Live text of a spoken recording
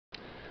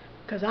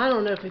because I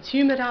don't know if it's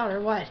humid out or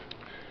what,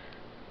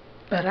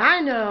 but I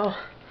know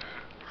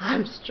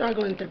I'm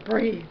struggling to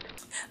breathe.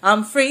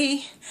 I'm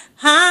free,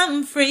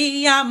 I'm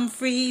free, I'm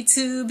free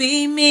to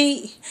be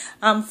me.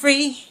 I'm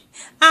free,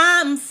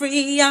 I'm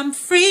free, I'm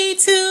free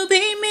to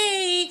be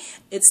me.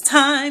 It's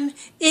time,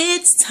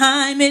 it's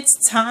time,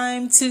 it's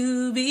time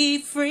to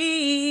be free.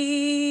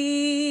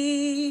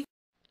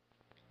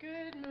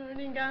 Good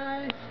morning,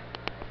 guys.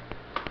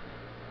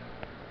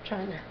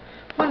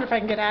 Wonder if I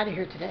can get out of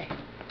here today.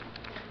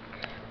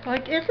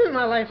 Like, isn't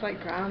my life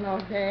like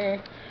Groundhog Day?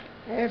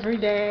 Every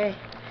day.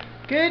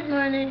 Good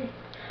morning.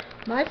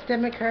 My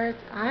stomach hurts.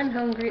 I'm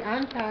hungry.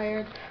 I'm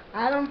tired.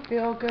 I don't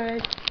feel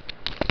good.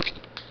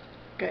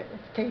 Good.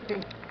 It's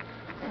taping.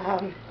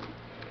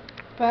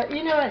 But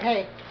you know what?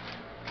 Hey,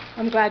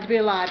 I'm glad to be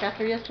alive.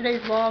 After yesterday's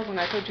vlog, when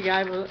I told you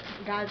guys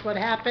what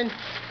happened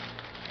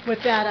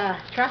with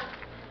that truck,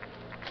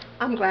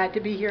 I'm glad to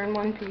be here in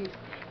one piece.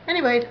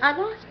 Anyways, I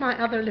lost my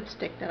other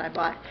lipstick that I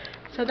bought,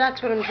 so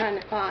that's what I'm trying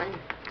to find.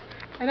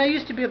 And I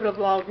used to be able to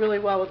vlog really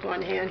well with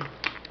one hand.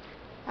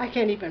 I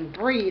can't even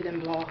breathe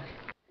and vlog.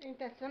 Ain't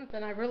that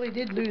something? I really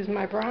did lose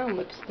my brown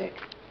lipstick.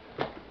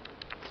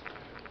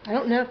 I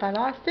don't know if I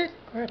lost it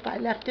or if I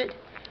left it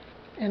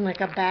in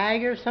like a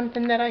bag or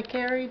something that I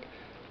carried,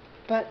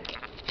 but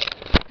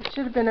it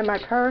should have been in my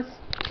purse.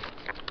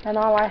 And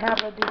all I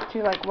have are these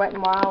two, like Wet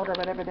n Wild or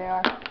whatever they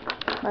are.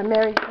 My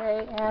Mary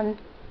Kay and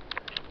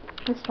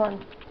this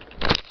one.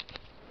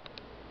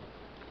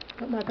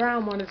 But my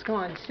brown one is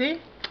gone.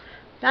 See?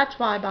 That's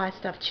why I buy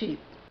stuff cheap.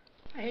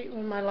 I hate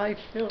when my life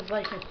feels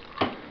like it's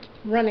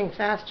running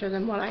faster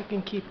than what I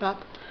can keep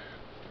up.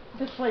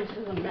 This place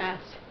is a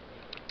mess.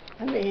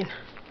 I mean,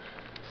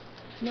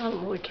 I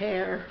don't really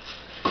care.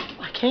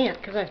 I can't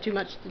because I have too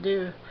much to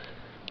do.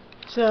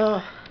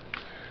 So,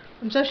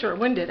 I'm so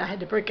short-winded I had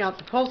to break out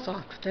the pulse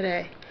ox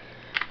today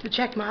to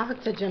check my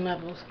oxygen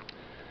levels.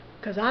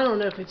 Because I don't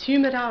know if it's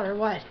humid out or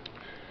what.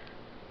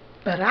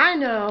 But I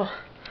know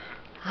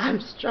I'm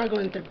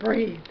struggling to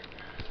breathe.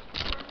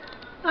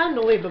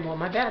 Unbelievable,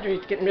 my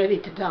battery's getting ready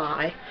to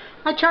die.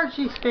 I charge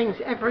these things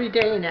every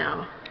day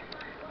now.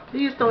 They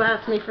used to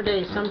last me for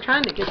days, so I'm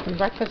trying to get some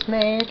breakfast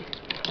made.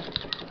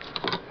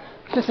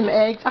 Just some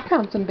eggs. I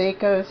found some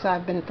Bacos, so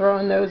I've been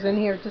throwing those in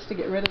here just to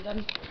get rid of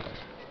them.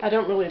 I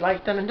don't really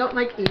like them and don't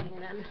like eating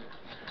them.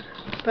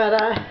 But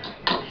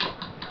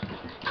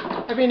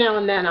every now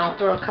and then I'll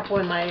throw a couple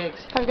in my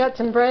eggs. I've got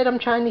some bread I'm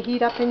trying to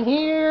heat up in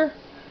here.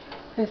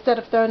 Instead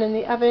of throwing it in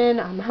the oven,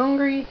 I'm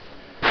hungry.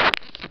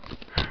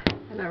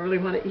 And I really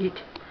want to eat.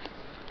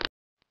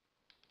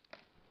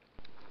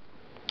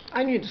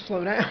 I need to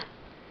slow down.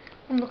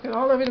 I'm looking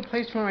all over the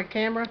place for my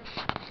camera.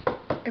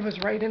 It was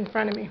right in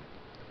front of me.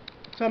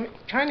 So I'm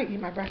trying to eat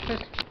my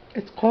breakfast.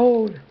 It's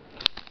cold.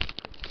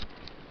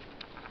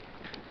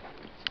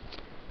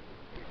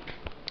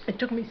 It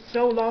took me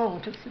so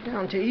long to sit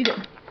down to eat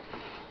it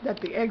that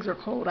the eggs are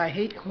cold. I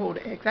hate cold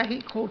eggs. I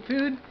hate cold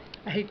food.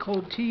 I hate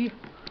cold tea.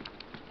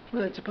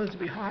 Well, it's supposed to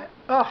be hot.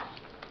 Oh,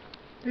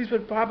 these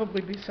would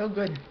probably be so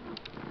good,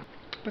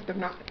 but they're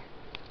not.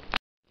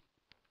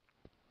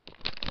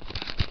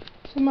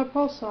 So my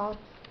pulse ox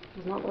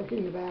is not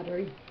working. The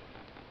battery,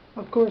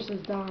 of course,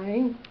 is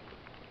dying,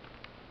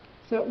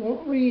 so it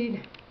won't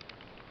read.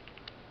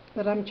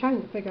 But I'm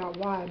trying to figure out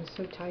why I'm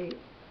so tight,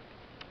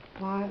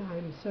 why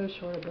I'm so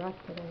short of breath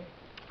today.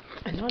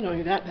 And not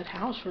only that, but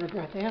how short of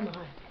breath am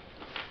I?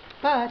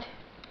 But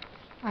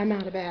I'm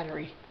out of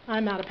battery.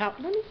 I'm out of power.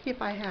 Let me see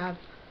if I have.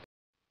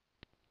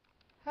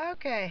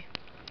 Okay.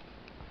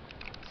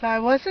 So I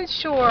wasn't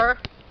sure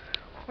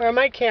where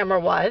my camera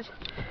was.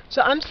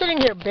 So I'm sitting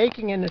here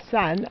baking in the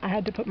sun. I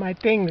had to put my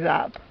things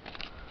up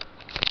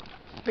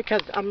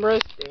because I'm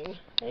roasting.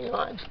 Hang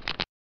on.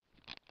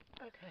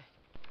 Okay.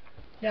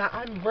 Yeah,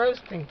 I'm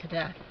roasting to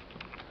death.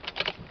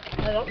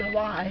 I don't know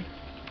why.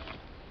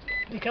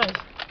 Because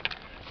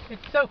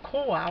it's so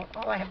cool out.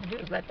 All I have to do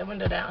is let the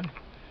window down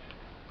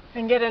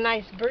and get a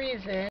nice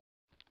breeze in.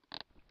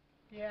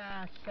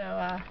 Yeah,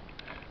 so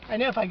I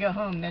know if I go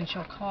home then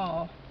she'll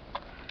call.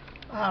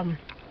 I've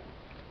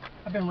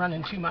been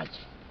running too much.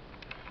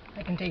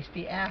 I can taste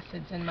the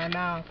acids in my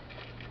mouth.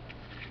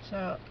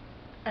 So,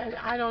 and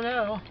I don't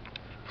know.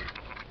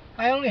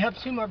 I only have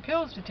 2 more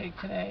pills to take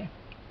today.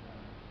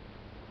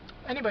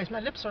 Anyways, my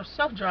lips are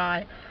so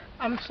dry.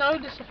 I'm so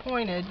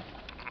disappointed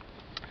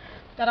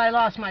that I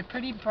lost my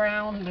pretty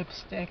brown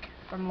lipstick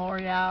from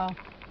L'Oreal.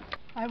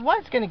 I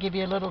was going to give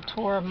you a little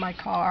tour of my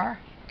car.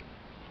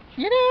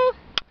 You know,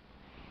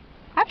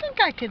 I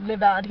think I could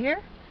live out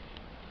here.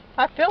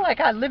 I feel like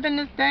I live in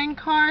this dang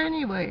car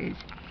anyways.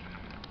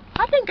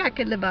 I think I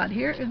could live out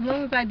here as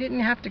long as I didn't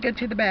have to go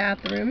to the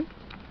bathroom.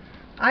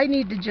 I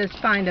need to just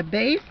find a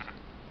base,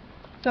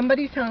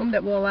 somebody's home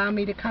that will allow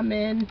me to come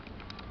in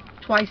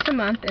twice a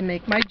month and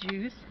make my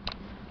juice.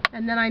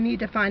 And then I need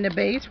to find a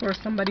base where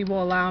somebody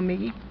will allow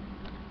me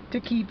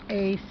to keep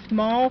a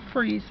small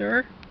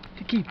freezer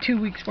to keep 2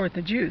 weeks worth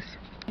of juice.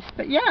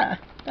 But yeah,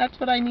 that's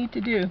what I need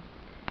to do.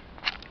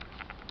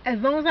 As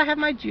long as I have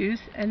my juice,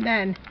 and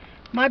then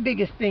my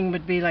biggest thing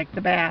would be like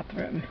the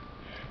bathroom.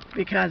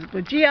 Because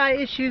with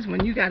GI issues,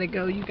 when you gotta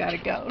go, you gotta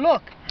go.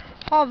 Look,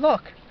 oh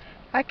look,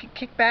 I could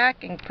kick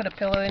back and put a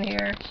pillow in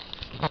here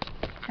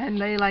and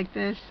lay like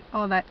this.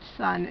 Oh, that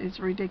sun is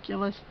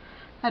ridiculous.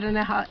 I don't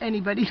know how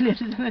anybody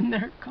lives in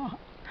their car.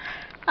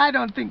 I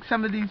don't think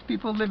some of these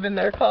people live in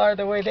their car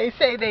the way they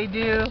say they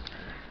do.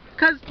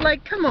 Cause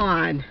like, come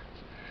on,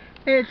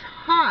 it's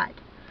hot.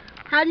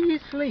 How do you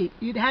sleep?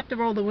 You'd have to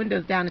roll the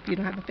windows down if you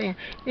don't have a fan.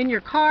 In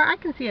your car, I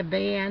can see a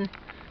van,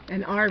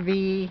 an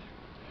RV,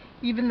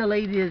 even the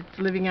lady that's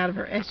living out of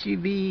her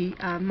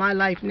SUV, My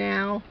Life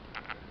Now.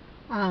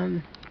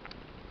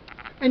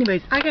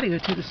 Anyways, I gotta go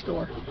to the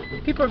store.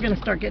 People are gonna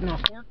start getting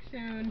off work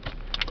soon,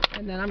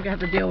 and then I'm gonna have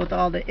to deal with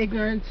all the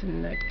ignorance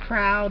and the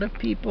crowd of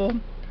people.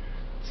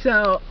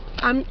 So,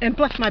 and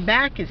plus my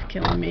back is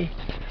killing me.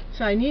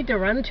 So I need to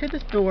run to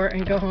the store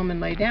and go home and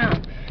lay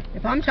down.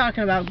 If I'm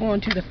talking about going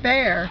to the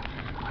fair,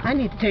 I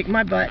need to take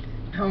my butt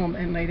home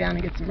and lay down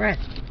and get some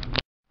rest.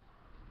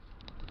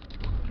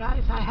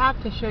 Guys, I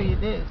have to show you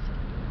this.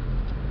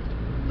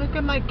 Look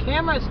at my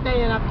camera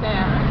staying up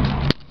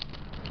there.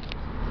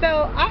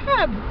 So I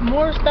have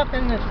more stuff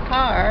in this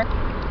car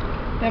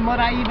than what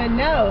I even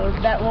know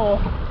that will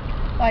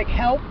like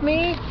help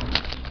me.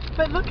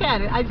 But look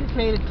at it. I just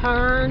made a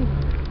turn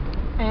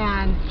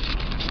and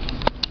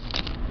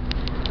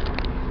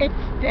it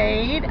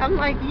stayed. I'm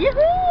like,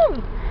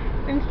 yoo-hoo!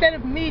 Instead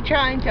of me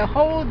trying to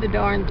hold the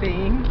darn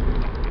thing,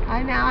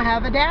 I now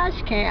have a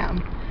dash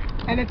cam.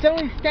 And it's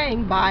only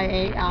staying by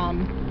a,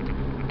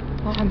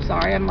 oh, I'm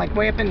sorry, I'm like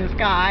way up in the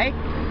sky.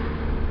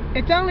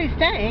 It's only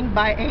staying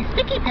by a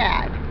sticky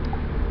pad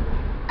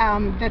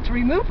that's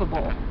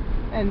removable.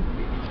 And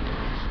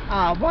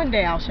one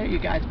day I'll show you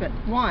guys, but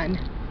one,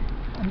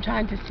 I'm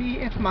trying to see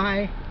if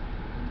my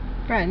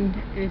friend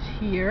is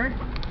here.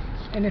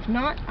 And if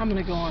not, I'm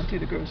going to go on to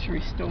the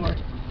grocery store,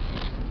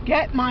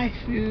 get my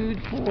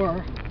food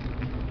for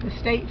the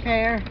state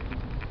fair,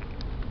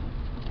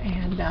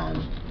 and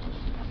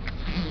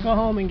go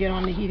home and get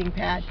on the heating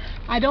pad.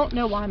 I don't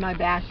know why my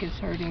back is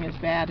hurting as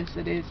bad as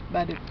it is,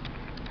 but it's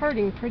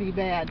hurting pretty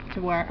bad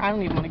to where I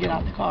don't even want to get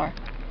out of the car.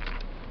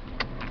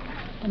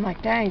 I'm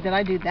like, dang, did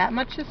I do that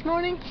much this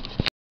morning?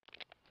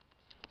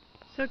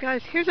 So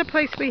guys, here's a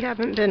place we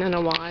haven't been in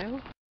a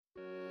while.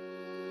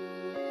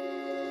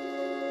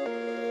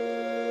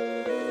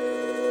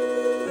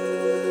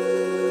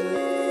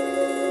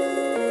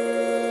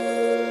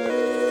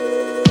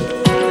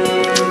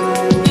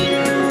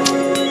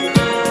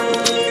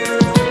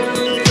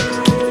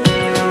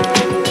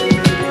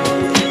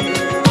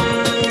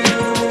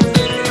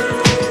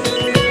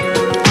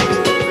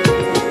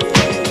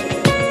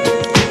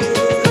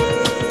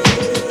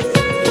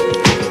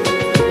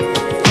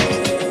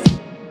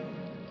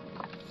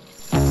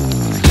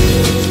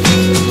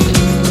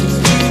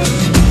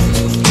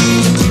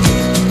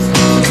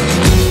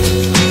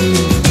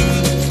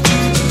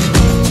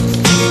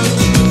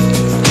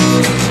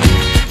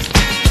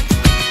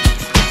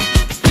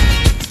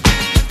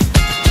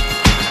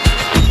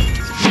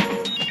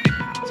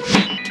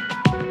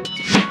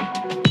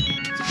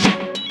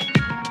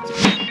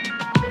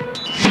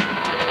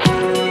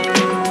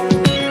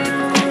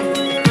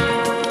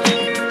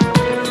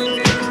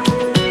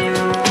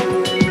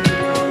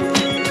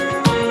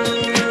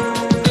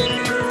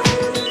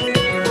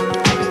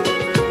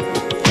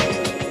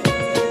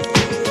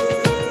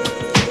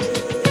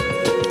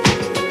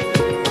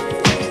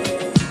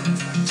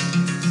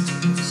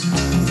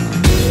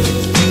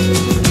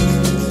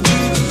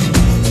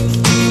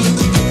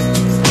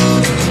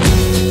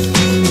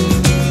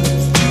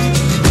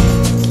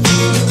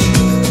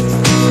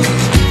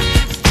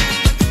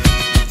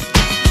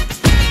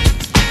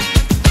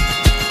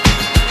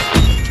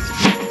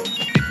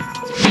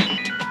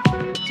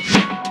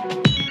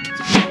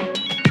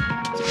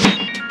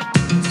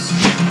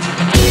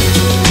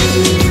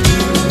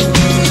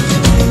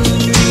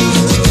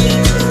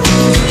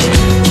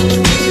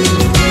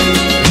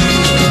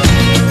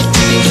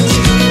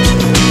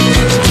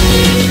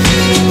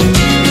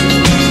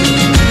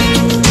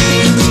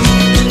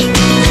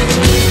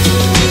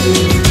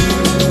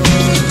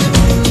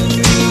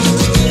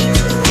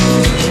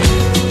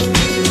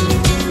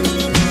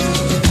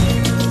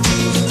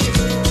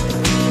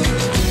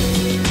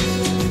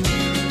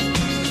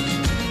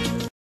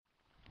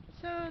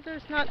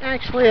 Not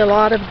actually a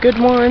lot of good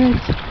ones.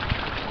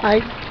 I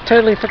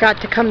totally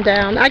forgot to come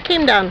down. I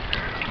came down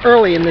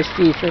early in this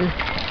season.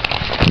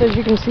 As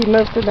you can see,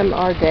 most of them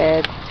are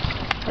dead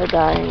or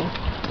dying.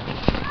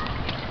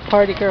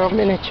 Party Girl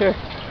Miniature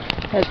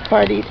has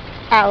partied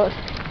out.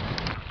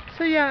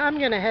 So yeah, I'm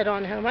gonna head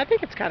on home. I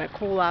think it's kind of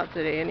cool out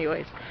today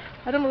anyways.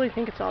 I don't really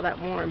think it's all that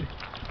warm.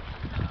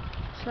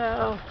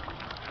 So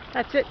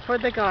that's it for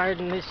the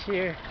garden this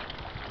year.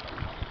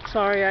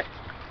 Sorry I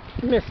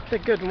missed the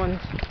good ones.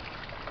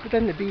 But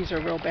then the bees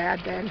are real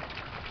bad then. Days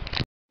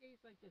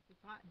like this, it's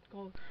hot and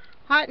cold.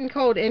 Hot and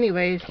cold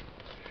anyways.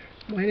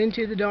 Went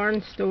into the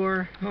darn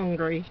store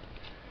hungry.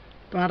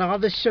 Bought all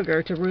the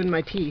sugar to ruin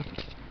my teeth.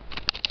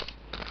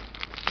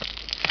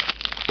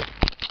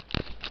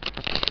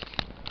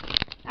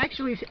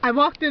 Actually, I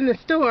walked in the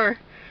store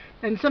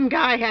And some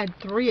guy had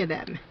 3 of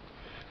them.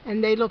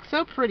 And they look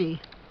so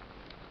pretty.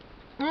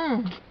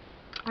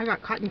 I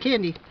got cotton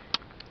candy.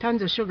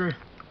 Tons of sugar.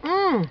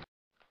 I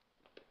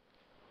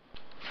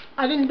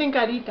didn't think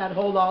I'd eat that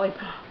whole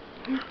lollipop.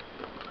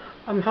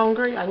 I'm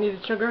hungry. I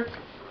needed sugar.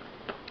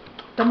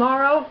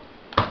 Tomorrow,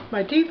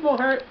 my teeth will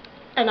hurt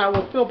and I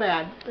will feel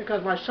bad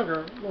because my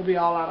sugar will be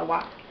all out of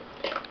whack.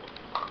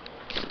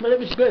 But it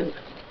was good.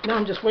 Now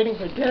I'm just waiting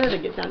for dinner to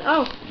get done.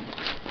 Oh,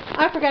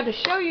 I forgot to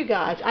show you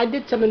guys. I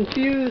did some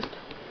infused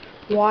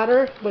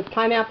water with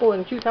pineapple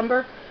and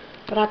cucumber,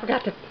 but I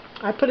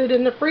put it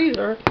in the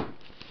freezer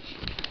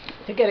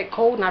to get it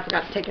cold and I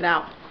forgot to take it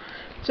out.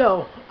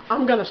 So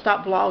I'm going to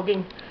stop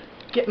vlogging,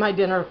 get my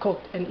dinner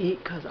cooked and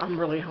eat because I'm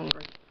really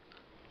hungry.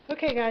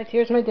 Okay guys,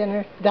 here's my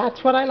dinner.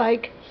 That's what I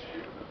like.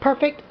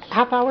 Perfect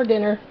half-hour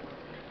dinner.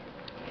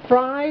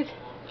 Fries,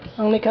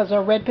 only because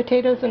they're red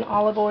potatoes and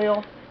olive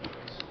oil.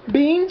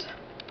 Beans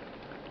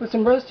with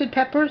some roasted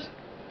peppers,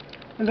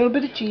 a little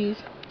bit of cheese.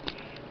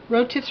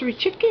 Rotisserie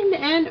chicken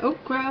and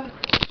okra.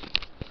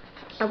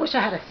 I wish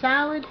I had a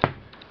salad,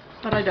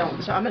 but I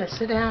don't. So I'm going to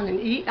sit down and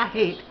eat. I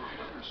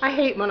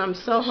hate when I'm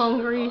so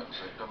hungry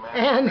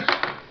and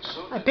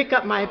I pick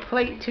up my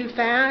plate too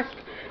fast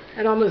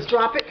and almost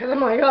drop it because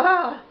I'm like,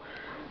 oh,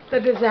 the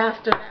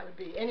disaster that would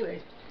be.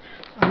 Anyways,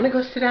 I'm going to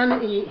go sit down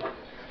and eat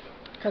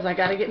because I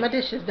got to get my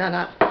dishes done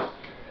up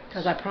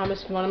because I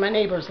promised one of my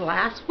neighbors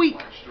last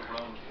week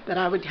that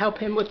I would help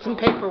him with some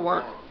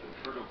paperwork.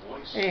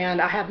 And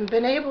I haven't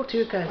been able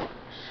to because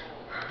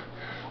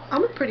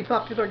I'm a pretty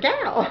popular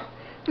gal.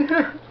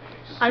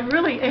 I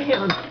really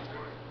am.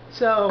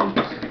 So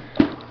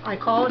I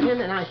called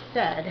him and I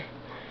said,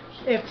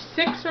 if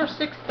 6 or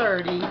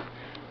 6:30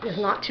 is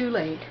not too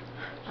late,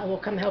 I will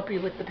come help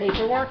you with the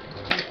paperwork.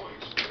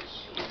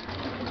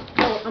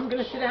 So I'm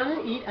going to sit down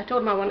and eat. I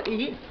told him I want to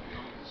eat,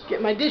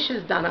 get my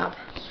dishes done up.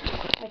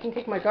 I can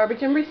take my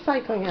garbage and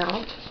recycling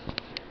out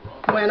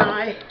when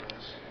I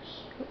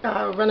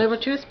run over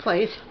to his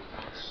place.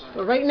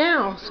 But right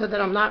now, so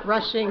that I'm not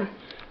rushing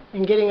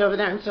and getting over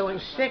there and feeling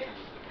sick,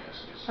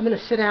 I'm going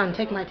to sit down and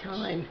take my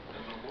time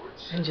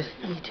and just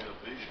eat.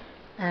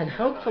 And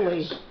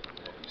hopefully,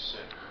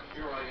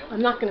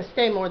 I'm not going to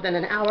stay more than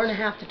an hour and a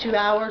half to 2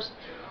 hours.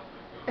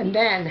 And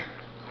then,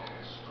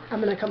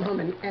 I'm going to come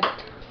home and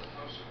edit.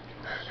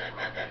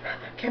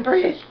 Can't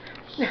breathe.